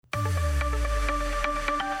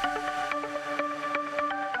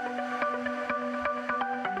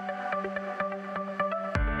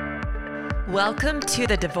Welcome to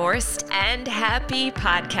the Divorced and Happy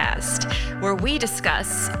podcast, where we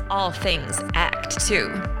discuss all things Act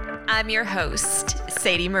 2. I'm your host,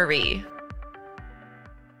 Sadie Marie.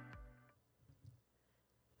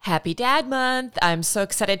 Happy Dad Month. I'm so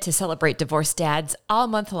excited to celebrate divorced dads all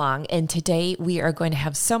month long. And today we are going to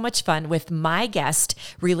have so much fun with my guest,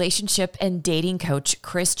 relationship and dating coach,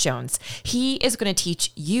 Chris Jones. He is going to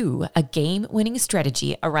teach you a game-winning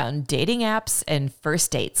strategy around dating apps and first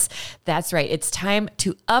dates. That's right. It's time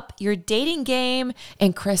to up your dating game.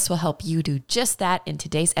 And Chris will help you do just that in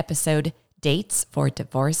today's episode, Dates for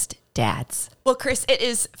Divorced Dads. Well, Chris, it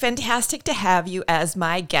is fantastic to have you as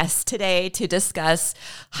my guest today to discuss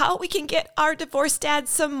how we can get our divorced dads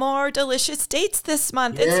some more delicious dates this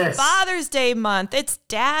month. Yes. It's Father's Day month. It's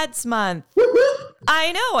Dad's month.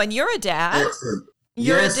 I know, and you're a dad. Excellent.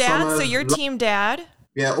 You're a dad, so you're team dad.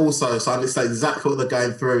 Yeah, also, so I understand exactly what they're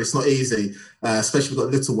going through. It's not easy, especially we've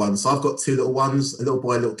got little ones. So I've got two little ones, a little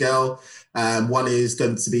boy, a little girl. One is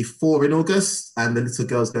going to be 4 in August, and the little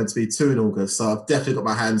girl's going to be 2 in August. So I've definitely got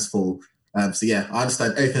my hands full. So yeah, I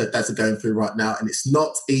understand everything that dads are going through right now, and it's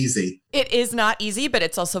not easy. It is not easy, but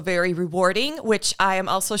it's also very rewarding, which I am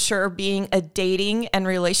also sure being a dating and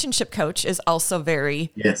relationship coach is also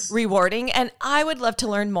very rewarding. And I would love to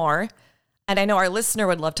learn more. And I know our listener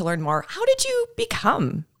would love to learn more. How did you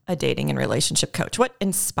become a dating and relationship coach? What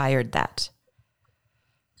inspired that?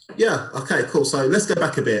 Yeah, okay, cool. So let's go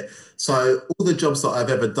back a bit. So all the jobs that I've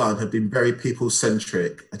ever done have been very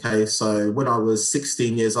people-centric, okay? So when I was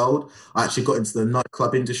 16 years old, I actually got into the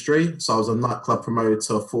nightclub industry. So I was a nightclub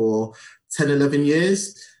promoter for 10, 11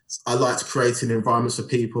 years. I liked creating environments for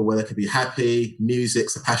people where they could be happy.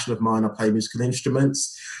 Music's a passion of mine. I play musical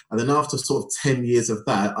instruments. And then after sort of 10 years of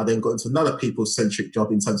that, I then got into another people-centric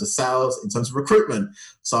job in terms of sales, in terms of recruitment.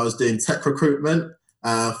 So I was doing tech recruitment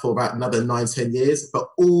for about another 9, 10 years. But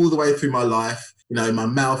all the way through my life, you know, my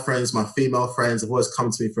male friends, my female friends have always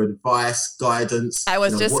come to me for advice, guidance. I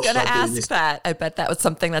was just going to ask that. I bet that was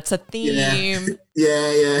something that's a theme.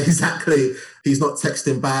 Yeah, exactly. He's not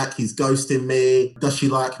texting back. He's ghosting me. Does she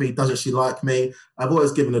like me? Doesn't she like me? I've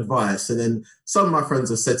always given advice. And then some of my friends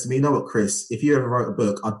have said to me, you know what, Chris, if you ever wrote a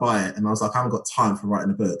book, I'd buy it. And I was like, I haven't got time for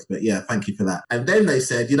writing a book. But yeah, thank you for that. And then they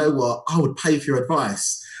said, you know what, I would pay for your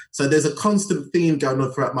advice. So there's a constant theme going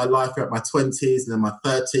on throughout my life, throughout my 20s and then my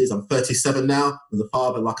 30s. I'm 37 now as a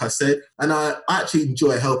father, like I said. And I actually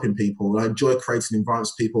enjoy helping people. I enjoy creating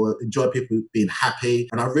environments for people. I enjoy people being happy.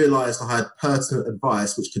 And I realized I had pertinent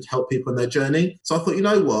advice which could help people in their journey. So I thought, you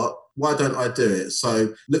know what? Why don't I do it?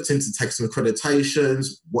 So looked into taking some accreditations,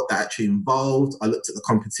 what that actually involved. I looked at the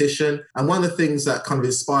competition. And one of the things that kind of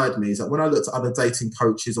inspired me is that when I looked at other dating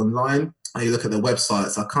coaches online, and you look at their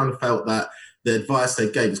websites, I kind of felt that the advice they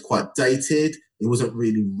gave was quite dated. It wasn't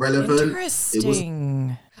really relevant.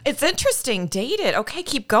 Interesting. It's interesting. Dated. Okay,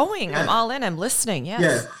 keep going. Yeah. I'm all in. I'm listening. Yes.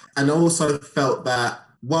 Yeah. And I also felt that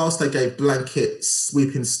whilst they gave blanket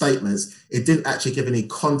sweeping statements, it didn't actually give any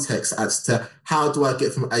context as to how do I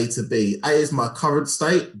get from A to B. A is my current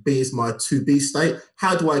state. B is my to-be state.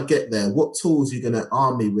 How do I get there? What tools are you going to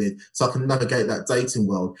arm me with so I can navigate that dating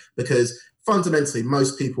world? Because fundamentally,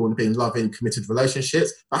 most people want to be in loving, committed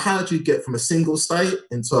relationships. But how do you get from a single state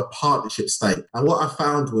into a partnership state? And what I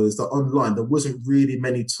found was that online, there wasn't really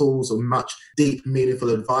many tools or much deep, meaningful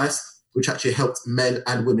advice which actually helped men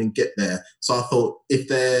and women get there. So I thought, if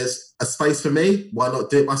there's a space for me, why not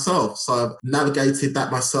do it myself? So I've navigated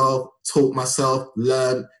that myself, taught myself,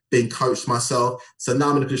 learned, being coached myself. So now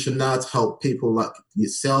I'm in a position now to help people like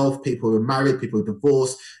yourself, people who are married, people who are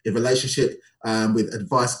divorced, in relationship, with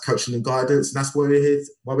advice, coaching and guidance. And that's why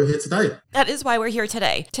we're here today. That is why we're here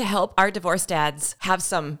today, to help our divorced dads have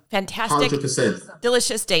some fantastic, 100%.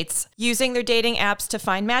 delicious dates using their dating apps to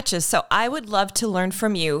find matches. So I would love to learn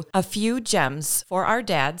from you a few gems for our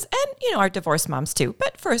dads and, you know, our divorced moms too,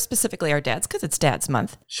 but for specifically our dads, because it's Dad's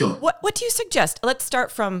Month. Sure. What do you suggest? Let's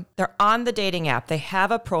start from, they're on the dating app. They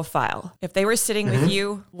have a profile. If they were sitting with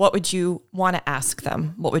you, what would you want to ask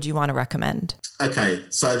them? What would you want to recommend? Okay,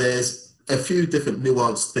 so there's a few different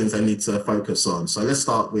nuanced things they need to focus on. So let's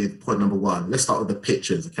start with point number 1. Let's start with the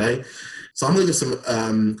pictures, okay? So I'm going to give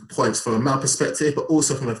some points from a male perspective, but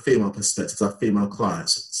also from a female perspective, our female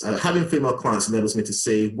clients. So having female clients enables me to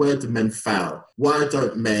see, where do men fail? Why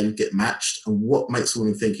don't men get matched? And what makes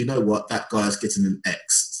women think, you know what, that guy's getting an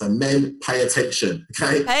X? So men, pay attention,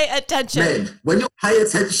 okay? Pay attention. Men,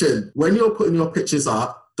 when you're putting your pictures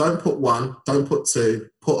up, don't put 1, don't put 2,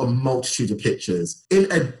 put a multitude of pictures.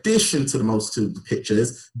 In addition to the multitude of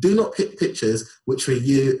pictures, do not pick pictures which were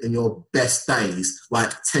you in your best days,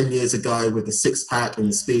 like 10 years ago with the six-pack and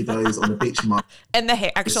the Speedos on the beach. And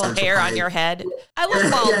the actual hair on your head. I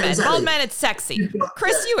love bald men. Exactly. Bald men, it's sexy.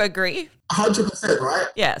 Chris, you agree? 100%, right?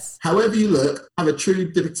 Yes. However you look, have a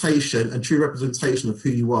true dictation and true representation of who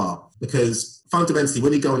you are. Because fundamentally,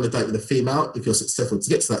 when you go on a date with a female, if you're successful to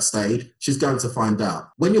get to that stage, she's going to find out.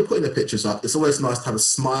 When you're putting the pictures up, it's always nice to have a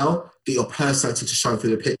smile, get your personality to shine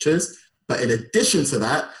through the pictures. But in addition to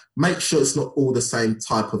that, make sure it's not all the same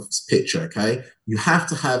type of picture, okay? You have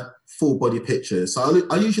to have full body pictures. So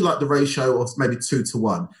I usually like the ratio of maybe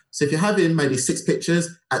 2-1. So if you're having maybe 6 pictures,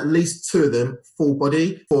 at least 2 of them full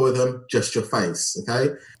body, 4 of them just your face,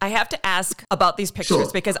 okay? I have to ask about these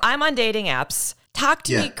pictures because I'm on dating apps. Talk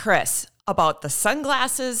to me, Chris, about the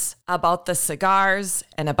sunglasses, about the cigars,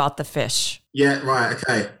 and about the fish. Yeah, right,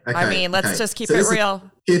 okay. I mean, let's just keep it real.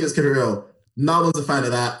 Keep it real. No one's a fan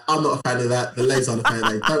of that. I'm not a fan of that. The ladies aren't a fan of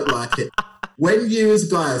that. They don't like it. When you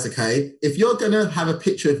as guys, okay, if you're going to have a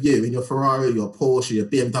picture of you in your Ferrari, your Porsche, your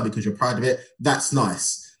BMW because you're proud of it, that's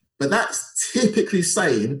nice. But that's typically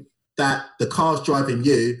saying that the car's driving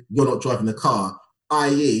you, you're not driving the car,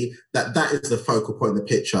 i.e. that is the focal point of the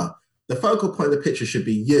picture. The focal point of the picture should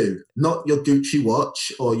be you, not your Gucci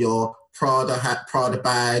watch or your Prada hat, Prada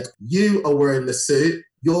bag. You are wearing the suit.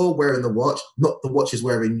 You're wearing the watch, not the watch is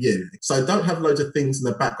wearing you. So don't have loads of things in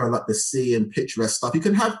the background like the sea and picturesque stuff. You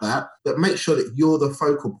can have that, but make sure that you're the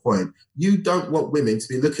focal point. You don't want women to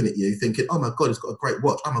be looking at you thinking, oh my God, he's got a great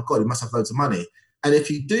watch. Oh my God, he must have loads of money. And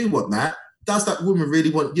if you do want that, does that woman really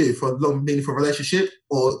want you for a long, meaningful relationship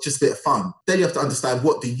or just a bit of fun? Then you have to understand,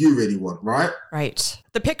 what do you really want, right? Right.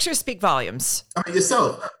 The pictures speak volumes. I mean,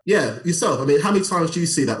 yourself. Yeah, yourself. I mean, how many times do you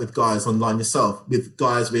see that with guys online yourself? With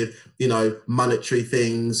guys with, monetary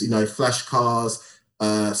things, flash cars,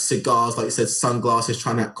 cigars, like you said, sunglasses,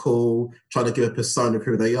 trying to act cool, trying to give a persona of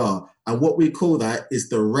who they are. And what we call that is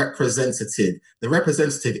the representative. The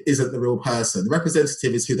representative isn't the real person. The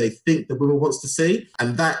representative is who they think the woman wants to see.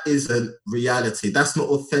 And that isn't reality. That's not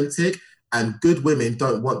authentic. And good women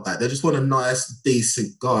don't want that. They just want a nice,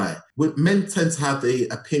 decent guy. Men tend to have the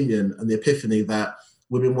opinion and the epiphany that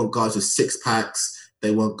women want guys with 6-packs. They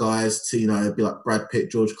want guys to, be like Brad Pitt,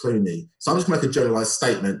 George Clooney. So I'm just going to make a generalized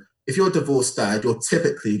statement. If you're a divorced dad, you're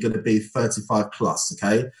typically going to be 35 plus,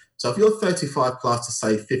 okay? So if you're 35 plus to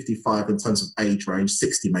say 55 in terms of age range,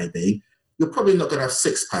 60 maybe, you're probably not going to have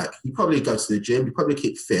 6-pack. You probably go to the gym, you probably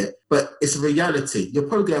keep fit, but it's a reality. You're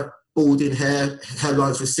probably going to have balding hair,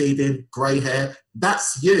 hairlines receding, grey hair.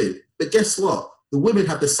 That's you. But guess what? The women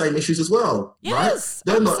have the same issues as well, yes, right?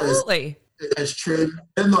 They're absolutely. not as trim.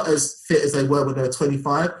 They're not as fit as they were when they were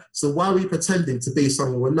 25. So why are we pretending to be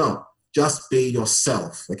someone we're not? Just be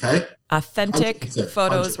yourself, okay? Authentic 100%,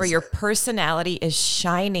 photos 100%. where your personality is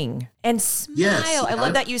shining. And smile. Yes, I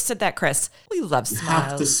love that you said that, Chris. We love smiles. You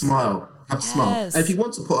have to smile. Smile. And if you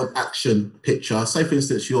want to put an action picture, say for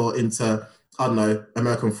instance, you're into, I don't know,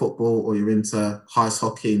 American football, or you're into ice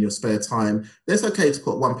hockey in your spare time, it's okay to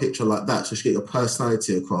put one picture like that just to get your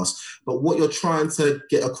personality across. But what you're trying to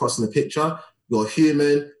get across in the picture, you're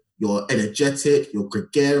human, you're energetic, you're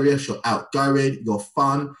gregarious, you're outgoing, you're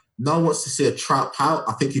fun. No one wants to see a trout pout.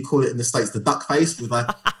 I think you call it in the States the duck face. With like,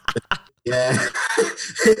 yeah.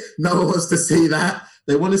 No one wants to see that.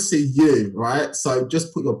 They want to see you, right? So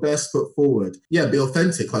just put your best foot forward. Yeah, be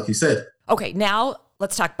authentic, like you said. Okay, now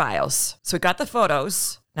let's talk bios. So we got the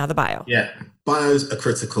photos, now the bio. Yeah, bios are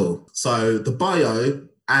critical. So the bio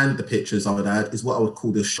and the pictures, I would add, is what I would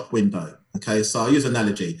call the shop window. Okay, so I'll use an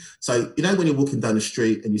analogy. So, when you're walking down the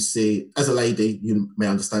street and you see, as a lady, you may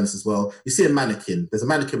understand this as well, you see a mannequin. There's a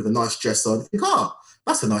mannequin with a nice dress on. You think,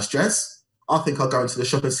 that's a nice dress. I think I'll go into the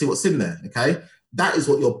shop and see what's in there, okay? That is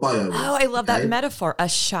what your bio is. Oh, I love that metaphor, a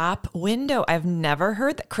shop window. I've never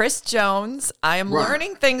heard that. Chris Jones, I am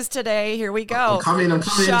learning things today. Here we go. I'm coming.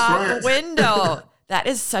 Shop window. That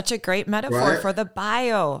is such a great metaphor for the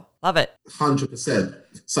bio. Love it. 100%.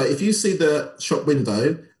 So if you see the shop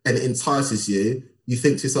window and it entices you, you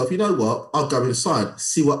think to yourself, you know what, I'll go inside,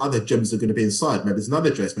 see what other gems are going to be inside. Maybe there's another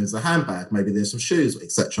dress, maybe there's a handbag, maybe there's some shoes,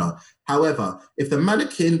 etc. However, if the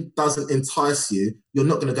mannequin doesn't entice you, you're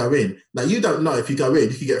not going to go in. Now, you don't know if you go in,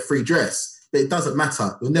 you can get a free dress, but it doesn't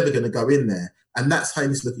matter. You're never going to go in there. And that's how you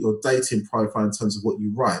need to look at your dating profile in terms of what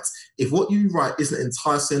you write. If what you write isn't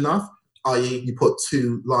enticing enough, i.e. you put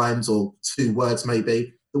 2 lines or 2 words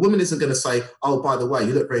maybe, the woman isn't going to say, oh, by the way,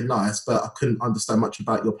 you look very nice, but I couldn't understand much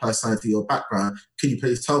about your personality or background. Can you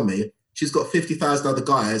please tell me? She's got 50,000 other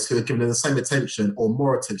guys who are giving her the same attention or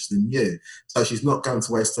more attention than you. So she's not going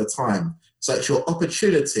to waste her time. So it's your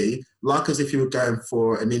opportunity, like as if you were going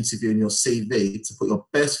for an interview in your CV, to put your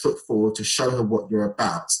best foot forward to show her what you're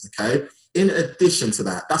about, okay? In addition to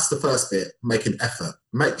that, that's the first bit, make an effort.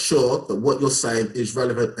 Make sure that what you're saying is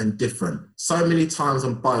relevant and different. So many times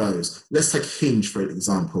on bios, let's take Hinge for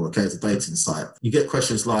example, okay, as a dating site. You get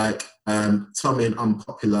questions like, tell me an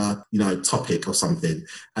unpopular, topic or something.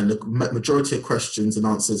 And the majority of questions and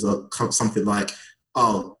answers are something like,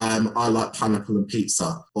 I like pineapple and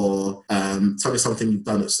pizza, or tell me something you've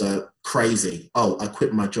done that's crazy. Oh, I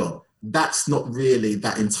quit my job. That's not really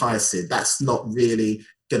that enticing. That's not really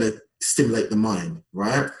going to stimulate the mind,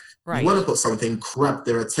 right? You want to put something, grab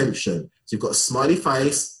their attention. So you've got a smiley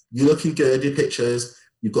face, you're looking good in pictures,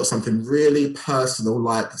 you've got something really personal,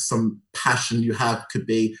 like some passion you have, could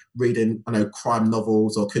be reading, crime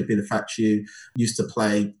novels, or could be the fact you used to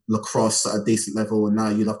play lacrosse at a decent level and now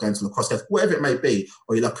you love going to lacrosse games, whatever it may be,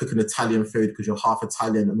 or you love cooking Italian food because you're half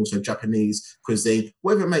Italian and also Japanese cuisine,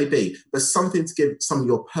 whatever it may be. But something to give some of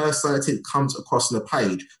your personality that comes across on the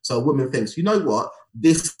page. So a woman thinks, you know what?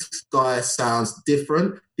 This guy sounds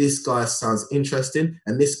different, this guy sounds interesting,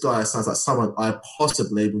 and this guy sounds like someone I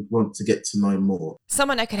possibly would want to get to know more.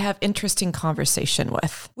 Someone I could have interesting conversation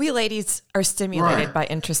with. We ladies are stimulated by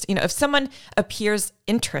interest. If someone appears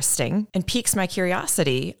interesting and piques my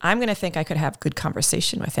curiosity, I'm going to think I could have good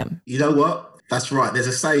conversation with him. You know what? That's right. There's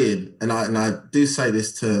a saying, and I do say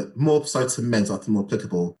this to more so to men, so I think more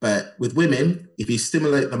applicable. But with women, if you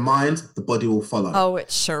stimulate the mind, the body will follow. Oh, it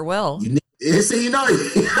sure will. So you know.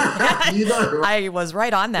 I was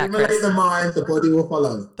right on that, Stimulate Chris. the mind, the body will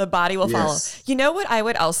follow. The body will follow. You know what I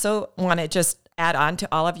would also want to just add on to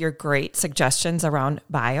all of your great suggestions around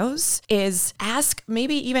bios is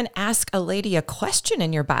maybe even ask a lady a question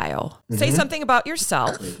in your bio. Mm-hmm. Say something about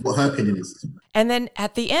yourself. Exactly. What her opinion is. And then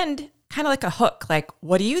at the end, kind of like a hook, like,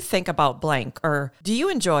 what do you think about blank? Or do you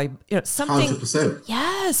enjoy something? 100%.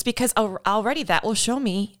 Yes, because already that will show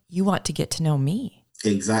me you want to get to know me.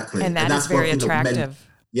 Exactly. And that's very attractive.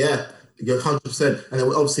 You're 100%. And then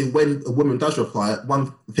obviously when a woman does reply,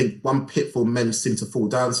 one pitfall men seem to fall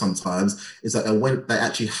down sometimes is that when they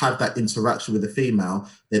actually have that interaction with the female,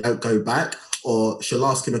 they don't go back, or she'll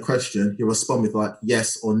ask him a question, he'll respond with like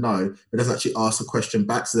yes or no, but doesn't actually ask a question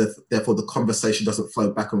back. So therefore the conversation doesn't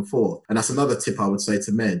flow back and forth. And that's another tip I would say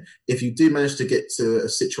to men. If you do manage to get to a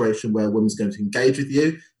situation where a woman's going to engage with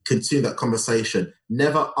you, continue that conversation.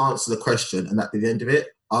 Never answer the question and at the end of it,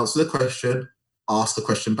 answer the question, ask the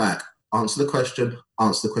question back. Answer the question,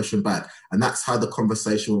 answer the question back. And that's how the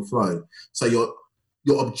conversation will flow. So your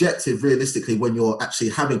objective realistically when you're actually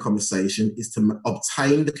having conversation is to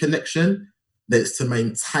obtain the connection, then it's to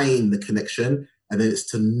maintain the connection, and then it's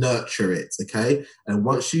to nurture it, okay? And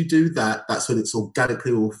once you do that, that's when it's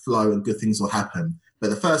organically will flow and good things will happen. But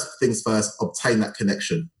the first things first, obtain that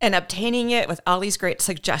connection. And obtaining it with all these great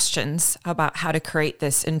suggestions about how to create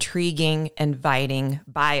this intriguing, inviting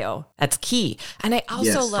bio. That's key. And I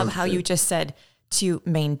also love how you just said to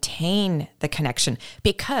maintain the connection,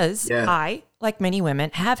 because I, like many women,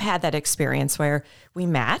 have had that experience where we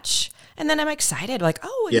match and then I'm excited, like,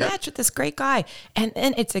 oh, we matched with this great guy. And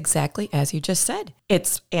then it's exactly as you just said.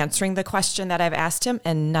 It's answering the question that I've asked him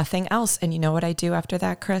and nothing else. And you know what I do after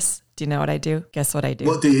that, Chris? Do you know what I do? Guess what I do?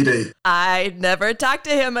 What do you do? I never talk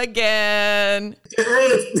to him again.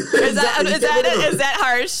 Is that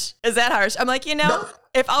harsh? Is that harsh? I'm like,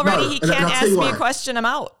 if already he can't ask me a question, I'm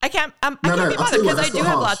out. I can't be bothered because I do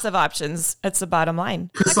have lots of options. That's the bottom line.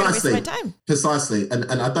 Precisely. I'm not gonna waste my time. Precisely.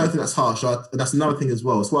 And I don't think that's harsh. And that's another thing as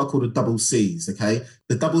well. It's what I call the double C's, okay?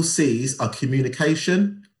 The double C's are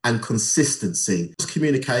communication and consistency. Just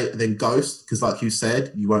communicate and then ghost, because like you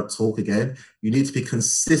said, you won't talk again. You need to be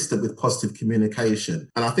consistent with positive communication.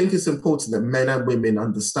 And I think it's important that men and women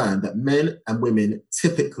understand that men and women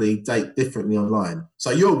typically date differently online. So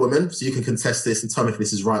you're a woman, so you can contest this and tell me if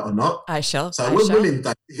this is right or not. I shall. So when women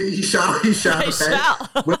date, you shall. I shall.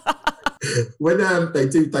 When they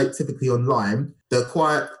do date typically online, they're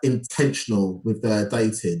quite intentional with their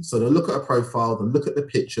dating. So they'll look at a profile, they'll look at the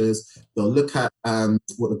pictures, they'll look at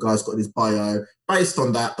what the guy's got in his bio. Based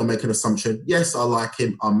on that, they'll make an assumption. Yes, I like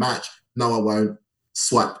him, I'll match. No, I won't.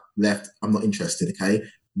 Swipe left, I'm not interested, okay?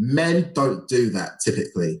 Men don't do that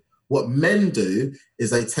typically. What men do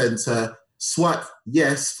is they tend to swipe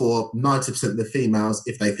yes for 90% of the females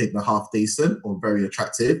if they think they're half decent or very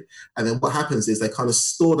attractive. And then what happens is they kind of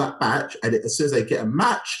store that batch, and as soon as they get a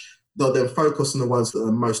match, they'll then focus on the ones that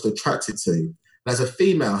they're most attracted to. And as a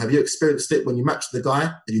female, have you experienced it when you match with a guy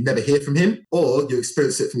and you never hear from him? Or you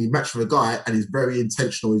experience it when you match with a guy and he's very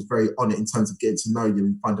intentional, he's very on it in terms of getting to know you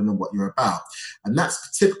and finding out what you're about. And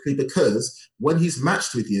that's typically because when he's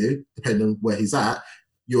matched with you, depending on where he's at,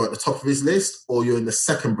 you're at the top of his list, or you're in the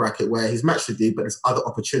second bracket where he's matched with you, but there's other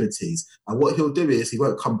opportunities. And what he'll do is he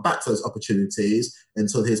won't come back to those opportunities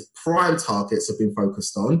until his prime targets have been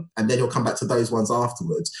focused on, and then he'll come back to those ones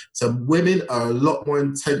afterwards. So women are a lot more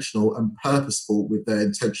intentional and purposeful with their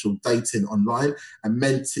intentional dating online, and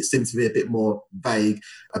men seem to be a bit more vague,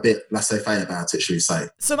 a bit laissez-faire about it, should we say.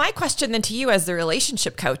 So my question then to you as the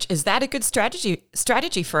relationship coach, is that a good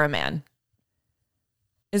strategy for a man?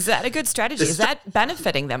 Is that a good strategy? Is that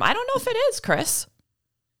benefiting them? I don't know if it is, Chris.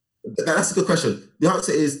 That's a good question. The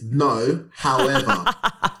answer is no. However,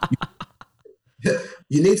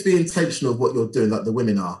 you need to be intentional of what you're doing, like the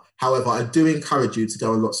women are. However, I do encourage you to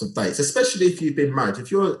go on lots of dates, especially if you've been married.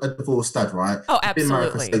 If you're a divorced dad, right? Oh, absolutely.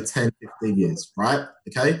 You've been married for, say, 10, 15 years, right?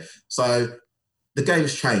 Okay. So the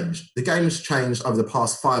game's changed. The game's changed over the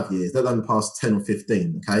past 5 years, let alone the past 10 or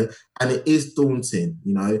 15, okay? And it is daunting,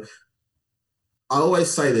 you know. I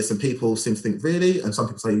always say this and people seem to think, really? And some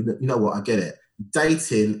people say, you know what, I get it.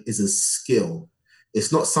 Dating is a skill.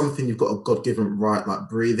 It's not something you've got a God-given right, like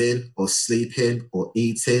breathing or sleeping or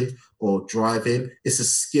eating or driving. It's a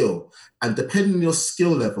skill. And depending on your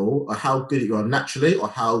skill level or how good you are naturally or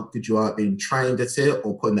how good you are at being trained at it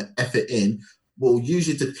or putting the effort in, will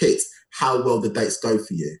usually depict how well the dates go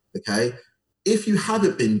for you, okay? If you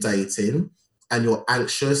haven't been dating and you're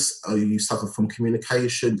anxious, or you suffer from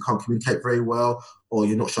communication, can't communicate very well, or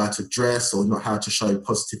you're not sure how to dress, or not how to show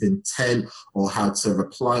positive intent, or how to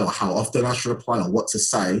reply, or how often I should reply, or what to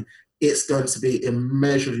say, it's going to be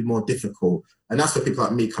immeasurably more difficult. And that's where people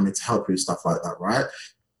like me come in to help you with stuff like that, right?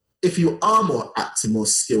 If you are more apt and more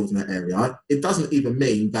skilled in that area, it doesn't even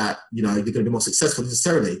mean that, you know, you're going to be more successful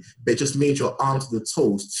necessarily, but it just means you're armed with the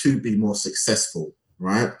tools to be more successful,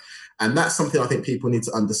 right? And that's something I think people need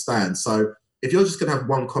to understand. So if you're just going to have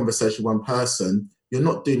one conversation with one person, you're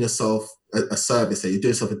not doing yourself a service there. You're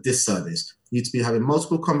doing yourself a disservice. You need to be having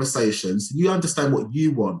multiple conversations. You understand what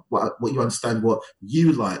you want, what you understand, what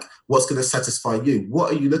you like, what's going to satisfy you.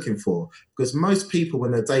 What are you looking for? Because most people,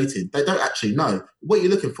 when they're dating, they don't actually know. What are you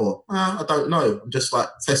looking for? I don't know. I'm just like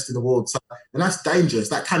testing the waters. And that's dangerous.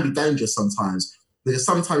 That can be dangerous sometimes. Because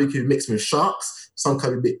sometimes you can be mixed with sharks. Some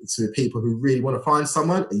can be mixed with people who really want to find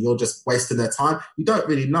someone and you're just wasting their time. You don't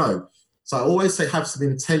really know. So I always say have some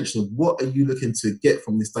intention of what are you looking to get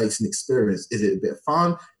from this dating experience? Is it a bit of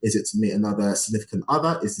fun? Is it to meet another significant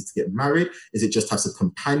other? Is it to get married? Is it just to have some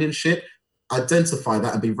companionship? Identify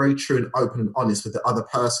that and be very true and open and honest with the other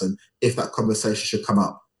person if that conversation should come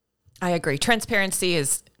up. I agree. Transparency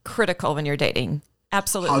is critical when you're dating.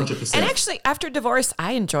 Absolutely. 100%. And actually, after divorce,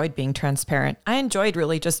 I enjoyed being transparent. I enjoyed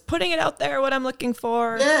really just putting it out there, what I'm looking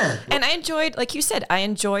for. Yeah. And I enjoyed, like you said, I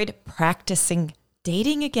enjoyed practicing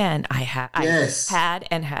dating again. I had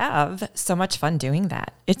and have so much fun doing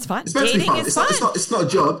that. It's fun. It's dating fun. is fun. It's not a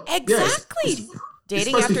job. Exactly. Yeah,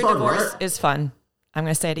 dating after fun, divorce right? is fun. I'm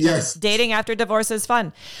going to say it again. Yes. Dating after divorce is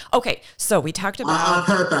fun. Okay, so we talked about... I've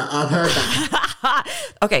heard that.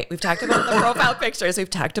 Okay, we've talked about the profile pictures. We've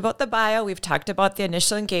talked about the bio. We've talked about the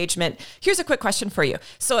initial engagement. Here's a quick question for you.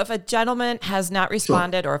 So if a gentleman has not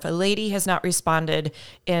responded or if a lady has not responded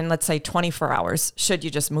in, let's say, 24 hours, should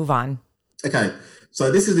you just move on? Okay,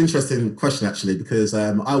 so this is an interesting question, actually, because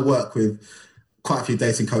I work with quite a few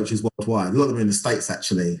dating coaches worldwide. A lot of them are in the States,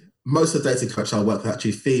 actually. Most of the dating coaches I work with are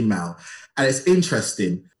actually female. And it's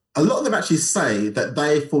interesting. A lot of them actually say that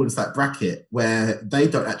they fall into that bracket where they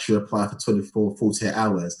don't actually apply for 24, 48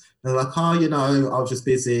 hours. They're like, oh, you know, I was just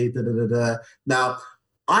busy, da, da, da, da. Now,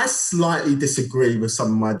 I slightly disagree with some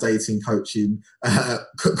of my dating coaching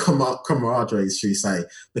camaraderie, should we say,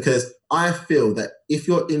 because I feel that if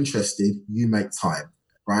you're interested, you make time,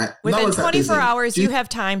 right? Within 24 hours, you have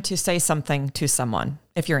time to say something to someone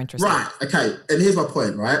if you're interested. Right, okay. And here's my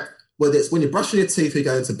point, right? Whether it's when you're brushing your teeth, you're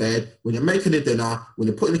going to bed, when you're making a dinner, when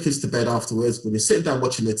you're putting the kids to bed afterwards, when you're sitting down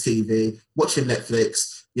watching the TV, watching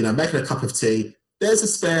Netflix, you know, making a cup of tea, there's a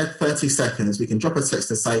spare 30 seconds. We can drop a text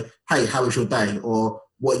and say, hey, how was your day? Or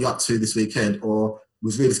what are you up to this weekend? Or it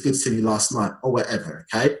was really good seeing you last night, or whatever,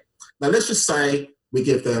 okay? Now, let's just say we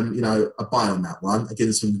give them, you know, a buy on that one and give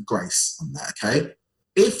them some grace on that, okay?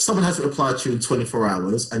 If someone hasn't replied to you in 24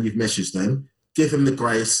 hours and you've messaged them, give them the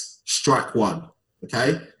grace, strike one,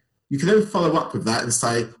 okay? You can then follow up with that and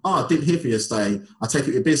say, oh, I didn't hear from you yesterday. I take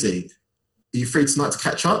it you're busy. Are you free tonight to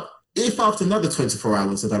catch up? If after another 24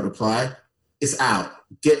 hours they don't reply, it's out.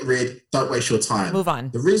 Get rid. Don't waste your time. Move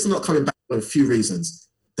on. The reason not coming back are a few reasons.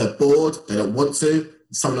 They're bored. They don't want to.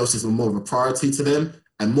 Someone else is more of a priority to them.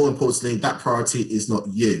 And more importantly, that priority is not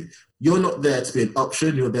you. You're not there to be an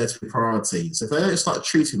option. You're there to be a priority. So if they don't start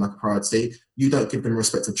treating you like a priority, you don't give them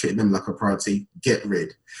respect of treating them like a priority. Get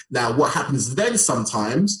rid. Now, what happens then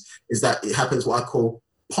sometimes is that it happens what I call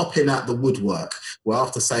popping out the woodwork. Well,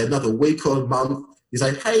 after say another week or a month, you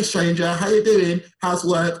say, hey stranger, how you doing? How's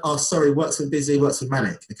work? Oh, sorry, work's been busy, work's been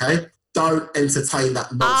manic, okay? Don't entertain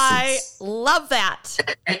that nonsense. I love that.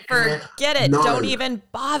 Forget it. No. Don't even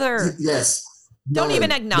bother. Yes. Don't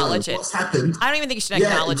even acknowledge it. What's happened? I don't even think you should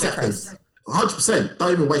acknowledge it, Chris. 100%.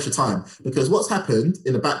 Don't even waste your time, because what's happened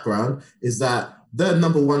in the background is that their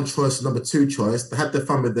number one choice, number two choice, they had their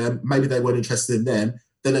fun with them. Maybe they weren't interested in them.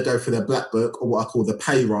 Then they go for their black book, or what I call the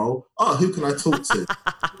payroll. Oh, who can I talk to?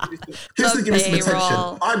 Who's going to give me some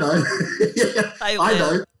attention? I know. I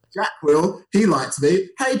know. Jack will. He liked me.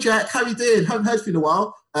 Hey, Jack, how you doing? Haven't heard from you in a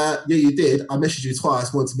while. Yeah, you did. I messaged you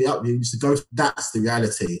twice, wanted to meet up with you. You used to go. That's the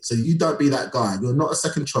reality. So you don't be that guy. You're not a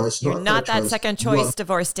second choice. You're not that second choice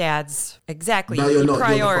divorce dads. Exactly. No, you're not.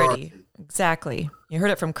 Priority. Exactly. You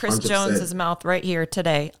heard it from Chris 100%. Jones's mouth right here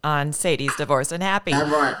today on Sadie's Divorce and Happy.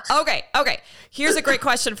 I'm right. Okay. Here's a great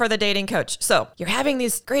question for the dating coach. So you're having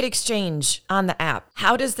this great exchange on the app.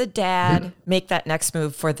 How does the dad make that next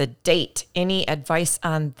move for the date? Any advice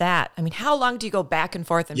on that? I mean, how long do you go back and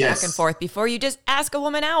forth back and forth before you just ask a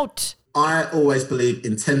woman out? I always believe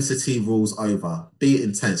intensity rules over. Be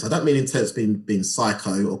intense. I don't mean intense being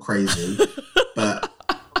psycho or crazy, but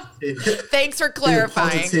thanks for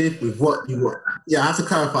clarifying. Positive with what you want. Yeah, I have to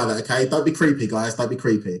clarify that, okay? Don't be creepy, guys. Don't be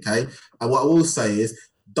creepy, okay? And what I will say is,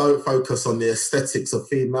 don't focus on the aesthetics of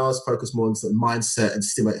females. Focus more on the mindset and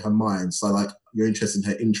stimulate her mind. So, like, you're interested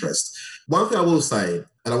in her interest. One thing I will say,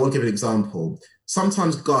 and I want to give an example.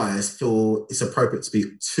 Sometimes guys feel it's appropriate to be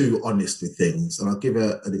too honest with things. And I'll give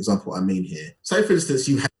an example what I mean here. Say, for instance,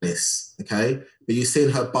 you have this, okay? But you see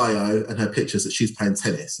in her bio and her pictures that she's playing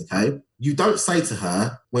tennis, okay? You don't say to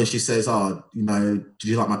her when she says, oh, you know, did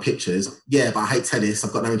you like my pictures? Yeah, but I hate tennis.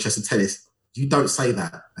 I've got no interest in tennis. You don't say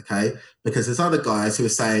that, okay? Because there's other guys who are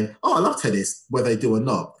saying, oh, I love tennis, whether they do or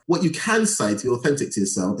not. What you can say to be authentic to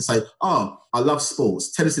yourself is say, oh, I love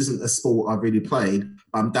sports. Tennis isn't a sport I've really played,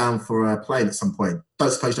 but I'm down for playing at some point.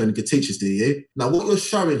 Don't suppose you know any good teachers, do you? Now, what you're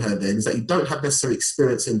showing her then is that you don't have necessary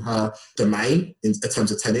experience in her domain in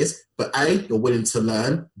terms of tennis, but A, you're willing to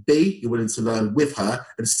learn, B, you're willing to learn with her,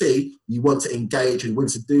 and C, you want to engage and willing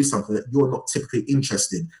to do something that you're not typically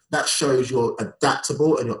interested in. That shows you're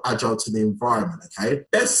adaptable and you're agile to the environment, okay?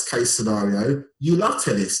 Best case scenario, you love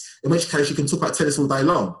tennis, in which case you can talk about tennis all day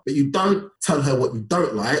long, but you don't tell her what you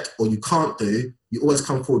don't like or you can't do. You always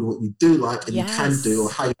come forward with what you do like and you can do, or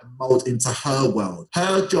how you mold into her world.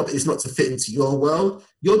 Her job is not to fit into your world.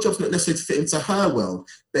 Your job's not necessarily to fit into her world,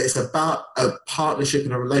 but it's about a partnership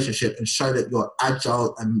and a relationship and showing that you're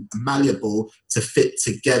agile and malleable to fit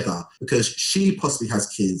together, because she possibly has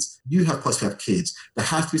kids. You possibly have kids. There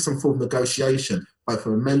has to be some form of negotiation, both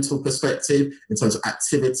from a mental perspective, in terms of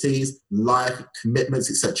activities, life,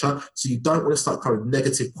 commitments, etc. So you don't want to start kind of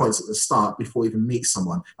negative points at the start before you even meet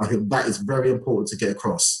someone. I think that is very important to get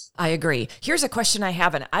across. I agree. Here's a question I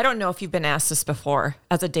have, and I don't know if you've been asked this before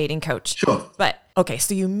as a dating coach. Sure. But okay,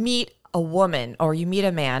 so you meet a woman or you meet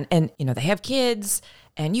a man and, you know, they have kids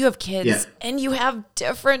and you have kids and you have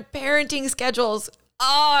different parenting schedules.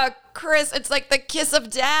 Oh, Chris, it's like the kiss of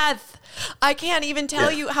death. I can't even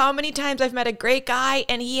tell you how many times I've met a great guy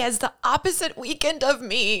and he has the opposite weekend of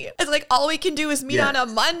me. It's like all we can do is meet on a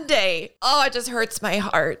Monday. Oh, it just hurts my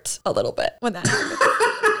heart a little bit when that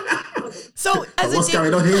happens. So as what's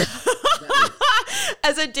going on here?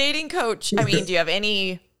 As a dating coach, I mean, do you have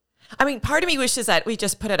any... I mean, part of me wishes that we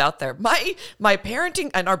just put it out there. My parenting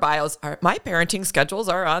and our bios are, my parenting schedules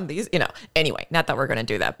are on these, you know, anyway, not that we're going to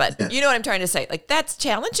do that, but you know what I'm trying to say? Like, that's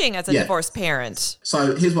challenging as a divorced parent.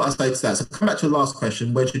 So here's what I say to that. So come back to your last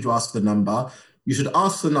question. When should you ask for the number? You should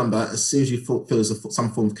ask for the number as soon as you feel there's some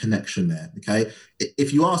form of connection there, okay?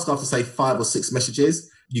 If you ask after, say, 5 or 6 messages,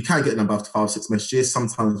 you can get a number after 5 or 6 messages.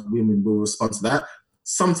 Sometimes women will respond to that.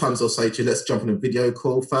 Sometimes they'll say to you, let's jump on a video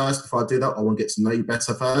call first. Before I do that, I want to get to know you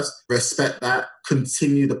better first. Respect that.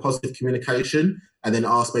 Continue the positive communication, and then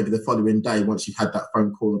ask maybe the following day once you've had that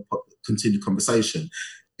phone call or continued conversation.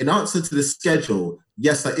 In answer to the schedule,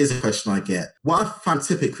 yes, that is a question I get. What I find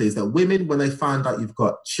typically is that women, when they find out you've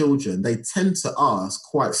got children, they tend to ask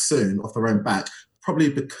quite soon off their own back, probably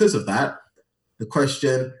because of that, the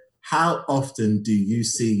question, how often do you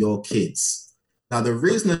see your kids? Now, the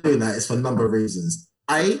reason they're doing that is for a number of reasons.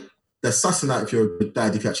 A, they're sussing out if you're a good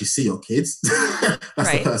dad if you actually see your kids.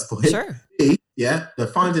 That's the first point. Sure. B, they're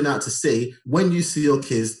finding out to see when you see your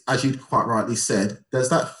kids, as you quite rightly said, does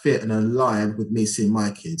that fit and align with me seeing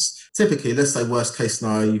my kids? Typically, let's say worst case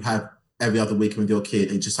scenario, you have every other weekend with your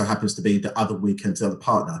kid. It just so happens to be the other weekend to the other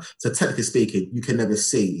partner. So technically speaking, you can never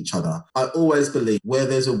see each other. I always believe where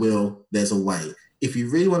there's a will, there's a way. If you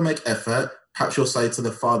really want to make effort, Perhaps you'll say to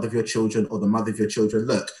the father of your children or the mother of your children,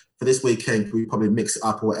 look, for this weekend, we probably mix it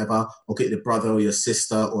up or whatever, or get your brother or your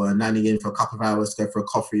sister or a nanny in for a couple of hours to go for a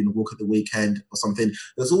coffee and a walk at the weekend or something.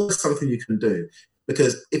 There's always something you can do.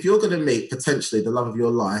 Because if you're going to meet potentially the love of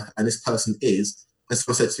your life and this person is, and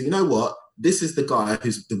someone said to you, you know what, this is the guy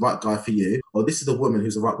who's the right guy for you, or this is the woman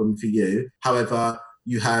who's the right woman for you. However,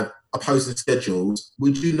 you have opposing schedules.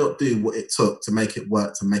 Would you not do what it took to make it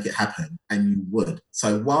work, to make it happen? And you would.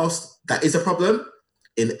 So whilst that is a problem,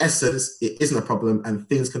 in essence, it isn't a problem and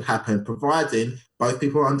things can happen, providing both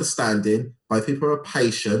people are understanding, both people are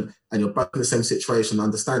patient, and you're both in the same situation,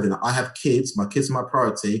 understanding that I have kids, my kids are my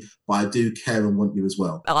priority, but I do care and want you as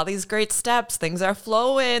well. All these great steps, things are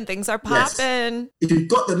flowing, things are popping. Yes. If you've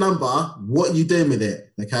got the number, what are you doing with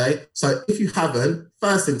it? Okay. So if you haven't,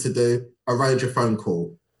 first thing to do, arrange a phone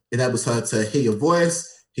call. It enables her to hear your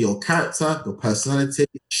voice, hear your character, your personality,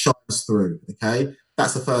 shines through. Okay.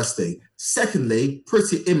 That's the first thing. Secondly,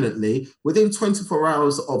 pretty imminently, within 24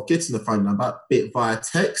 hours of getting the phone number, be it via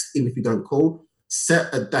text, even if you don't call,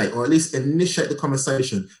 set a date or at least initiate the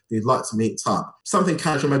conversation that you'd like to meet up. Something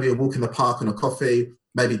casual, maybe a walk in the park and a coffee,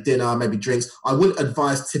 maybe dinner, maybe drinks. I wouldn't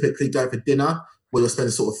advise typically going for dinner where you're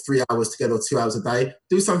spending sort of 3 hours together or 2 hours a day.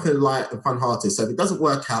 Do something light and fun-hearted. So if it doesn't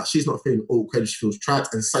work out, she's not feeling awkward, she feels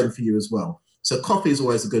trapped, and same for you as well. So coffee is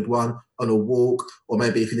always a good one, on a walk, or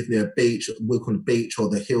maybe if you live near a beach, walk on the beach or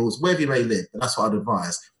the hills, wherever you may live. But that's what I'd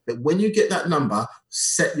advise. But when you get that number,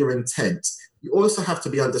 set your intent. You also have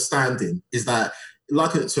to be understanding is that,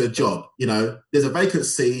 liken it to a job, you know, there's a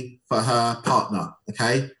vacancy for her partner,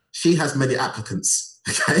 okay? She has many applicants,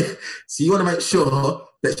 okay? So you want to make sure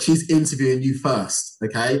that she's interviewing you first,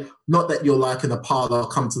 okay? Not that you're like in the parlor,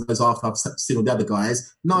 come to those after I've seen all the other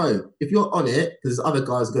guys. No, if you're on it, because other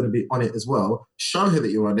guys are going to be on it as well, show her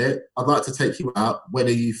that you're on it. I'd like to take you out. When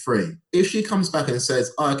are you free? If she comes back and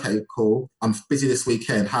says, oh, okay, cool, I'm busy this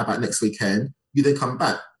weekend. How about next weekend? You then come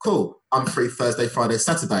back. Cool, I'm free Thursday, Friday,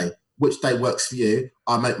 Saturday. Which day works for you?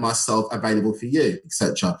 I'll make myself available for you,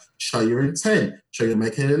 etc. Show your intent. Show you're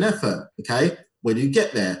making an effort, okay? When you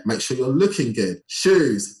get there, make sure you're looking good.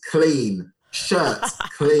 Shoes, clean. Shirts,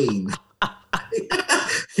 clean.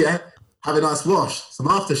 Yeah, have a nice wash, some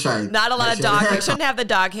aftershave. Not a lot of dog. We shouldn't have the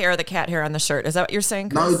dog hair or the cat hair on the shirt. Is that what you're saying,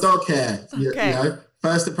 Chris? No dog hair. Okay. You know,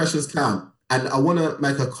 first impressions count. And I want to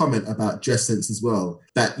make a comment about dress sense as well,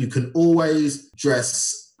 that you can always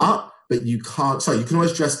dress up, but you can't, sorry, you can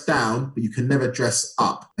always dress down, but you can never dress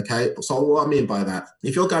up, okay? So what I mean by that,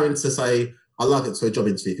 if you're going to say, I like it to a job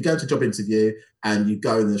interview. If you go to a job interview and you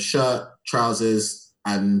go in the shirt, trousers,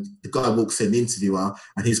 and the guy walks in, the interviewer,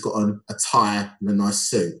 and he's got on a tie and a nice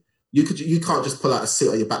suit, you can't just pull out a suit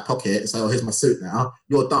out of your back pocket and say, oh, here's my suit now.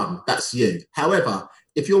 You're done. That's you. However,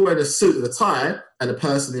 if you're wearing a suit with a tie and the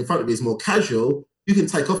person in front of you is more casual, you can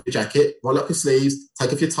take off your jacket, roll up your sleeves,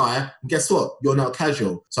 take off your tie, and guess what? You're now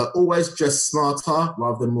casual. So always dress smarter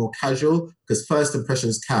rather than more casual, because first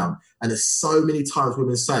impressions count. And there's so many times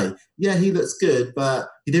women say, yeah, he looks good, but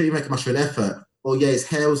he didn't really make much of an effort. Or yeah, his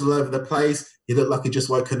hair was all over the place. He looked like he'd just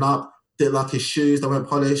woken up. Didn't like his shoes that weren't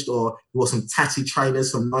polished, or he wore some tatty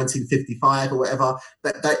trainers from 1955 or whatever.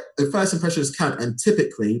 That first impressions count, and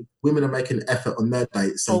typically women are making an effort on their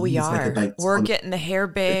dates. So we are. We're getting the hair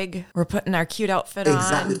big. We're putting our cute outfit on.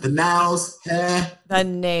 Exactly. The nails, hair. The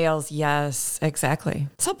nails, yes, exactly.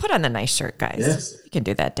 So put on the nice shirt, guys. Yes. You can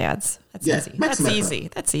do that, dads. That's easy. That's easy.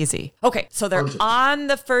 That's easy. Okay, so they're on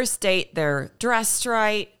the first date. They're dressed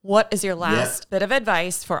right. What is your last bit of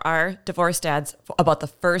advice for our divorced dads about the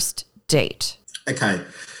first date? Okay.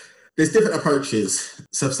 There's different approaches.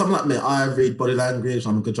 So if someone like me, I read body language,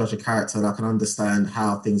 I'm a good judge of character, and I can understand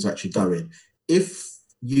how things are actually going. If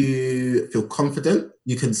you feel confident,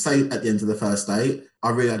 you can say at the end of the first date, I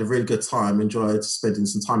really had a really good time, enjoyed spending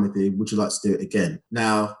some time with you. Would you like to do it again?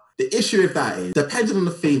 Now, the issue with that is, depending on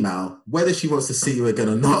the female, whether she wants to see you again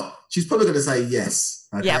or not, she's probably going to say yes.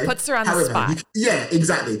 Okay? Yeah, puts her on the spot. Yeah,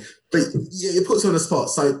 exactly. But it puts her on the spot.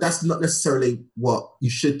 So that's not necessarily what you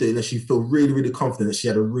should do unless you feel really, really confident that she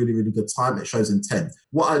had a really, really good time. It shows intent.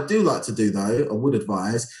 What I do like to do, though, I would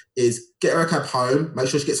advise, is get her a cab home, make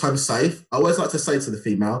sure she gets home safe. I always like to say to the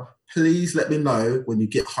female, please let me know when you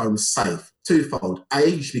get home safe. Twofold. A,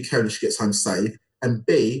 you should be caring that she gets home safe. And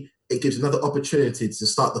B, it gives another opportunity to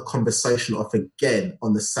start the conversation off again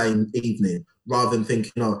on the same evening, rather than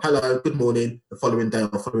thinking, oh, hello, good morning, the following day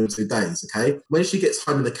or following 2 days, okay? When she gets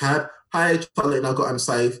home in the cab, hi, just thought I'd let you know I got home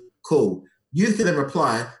safe, cool. You can then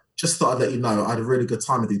reply, just thought I'd let you know I had a really good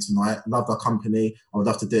time with you tonight, loved our company, I would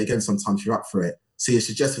love to do it again sometime if you're up for it. So you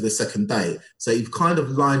suggested a second date. So you've kind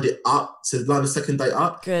of lined it up to line the second date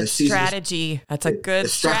up. Good strategy. That's a good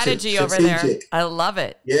strategy over there. I love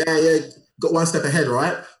it. Yeah. got one step ahead,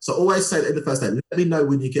 right? So always say at the end of the first day, let me know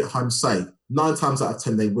when you get home safe. 9 times out of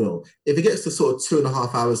 10, they will. If it gets to sort of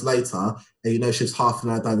 2.5 hours later, and you know she's half an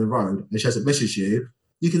hour down the road and she hasn't messaged you,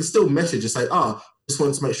 you can still message and say, just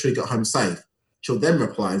wanted to make sure you got home safe. She'll then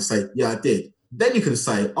reply and say, yeah, I did. Then you can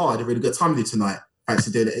say, I had a really good time with you tonight. Thanks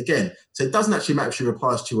for doing it again. So it doesn't actually matter if she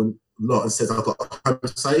replies to you a lot and says, I got home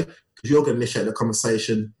safe, because you're going to initiate the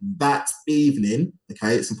conversation that evening.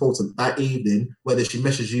 Okay, it's important, that evening, whether she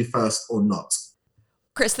messages you first or not.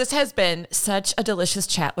 Chris, this has been such a delicious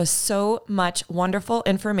chat with so much wonderful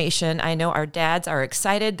information. I know our dads are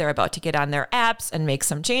excited. They're about to get on their apps and make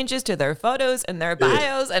some changes to their photos and their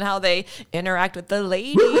bios and how they interact with the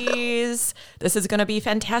ladies. This is going to be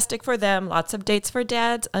fantastic for them. Lots of dates for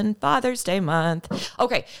dads on Father's Day month.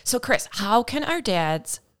 Okay, so Chris, how can our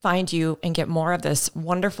dads find you and get more of this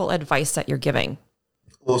wonderful advice that you're giving?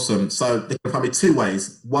 Awesome. So they can find me 2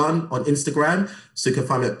 ways. One, on Instagram. So you can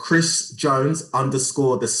find me at Chris Jones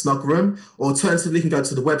 _ the Snug Room. Or alternatively, you can go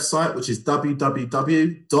to the website, which is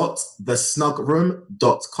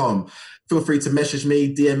www.thesnugroom.com. Feel free to message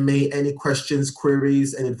me, DM me, any questions,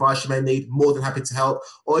 queries, any advice you may need. More than happy to help.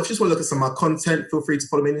 Or if you just want to look at some of my content, feel free to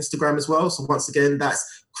follow me on Instagram as well. So once again, that's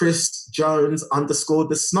Chris Jones _ the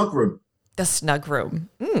Snug Room. The Snug Room.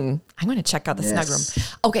 I'm going to check out the Snug Room.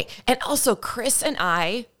 Okay. And also Chris and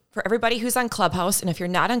I, for everybody who's on Clubhouse, and if you're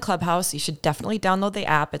not on Clubhouse, you should definitely download the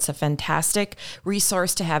app. It's a fantastic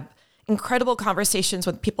resource to have incredible conversations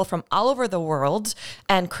with people from all over the world.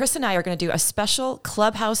 And Chris and I are going to do a special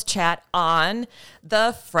Clubhouse chat on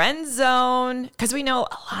the friend zone, because we know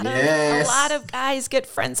a lot of guys get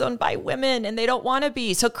friend zoned by women and they don't want to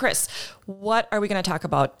be. So Chris, what are we going to talk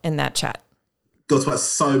about in that chat? Talk about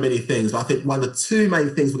so many things, but I think one of the 2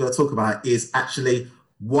 main things we're going to talk about is actually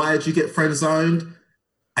why did you get friend zoned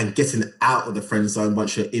and getting out of the friend zone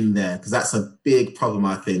once you're in there, because that's a big problem,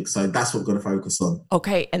 I think. So that's what we're going to focus on.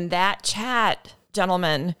 Okay, and that chat,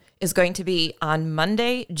 gentlemen, is going to be on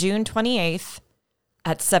Monday, June 28th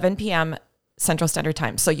at 7 p.m. Central Standard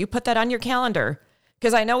Time. So you put that on your calendar,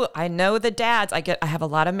 because I know the dads. I have a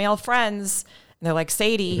lot of male friends. And they're like,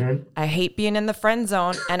 Sadie, I hate being in the friend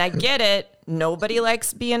zone. And I get it. Nobody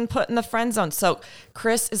likes being put in the friend zone. So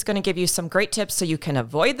Chris is going to give you some great tips so you can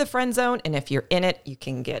avoid the friend zone. And if you're in it, you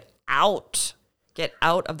can get out. Get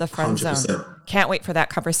out of the friend 100%. zone. Can't wait for that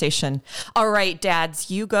conversation. All right, dads,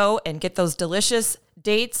 you go and get those delicious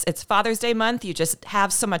dates. It's Father's Day month. You just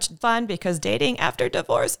have so much fun, because dating after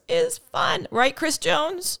divorce is fun. Right, Chris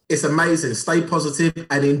Jones? It's amazing. Stay positive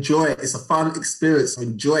and enjoy it. It's a fun experience.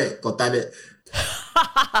 Enjoy it. God damn it.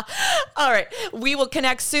 All right. We will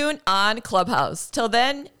connect soon on Clubhouse. Till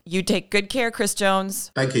then, you take good care, Chris Jones.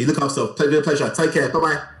 Thank you. Look after yourself. Pleasure. Take care.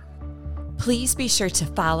 Bye-bye. Please be sure to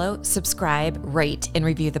follow, subscribe, rate, and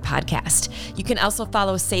review the podcast. You can also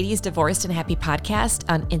follow Sadie's Divorced and Happy podcast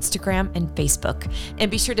on Instagram and Facebook. And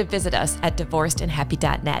be sure to visit us at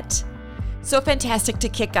divorcedandhappy.net. So fantastic to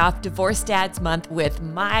kick off Divorce Dads Month with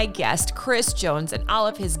my guest, Chris Jones, and all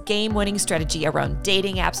of his game-winning strategy around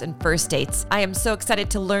dating apps and first dates. I am so excited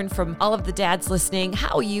to learn from all of the dads listening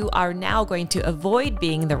how you are now going to avoid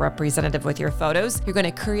being the representative with your photos. You're going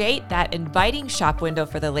to create that inviting shop window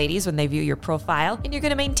for the ladies when they view your profile, and you're going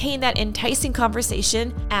to maintain that enticing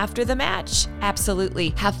conversation after the match. Absolutely.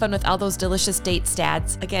 Have fun with all those delicious dates,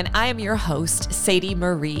 dads. Again, I am your host, Sadie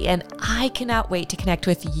Marie, and I cannot wait to connect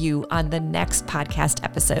with you on the next podcast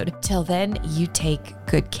episode. Till then, you take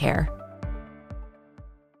good care.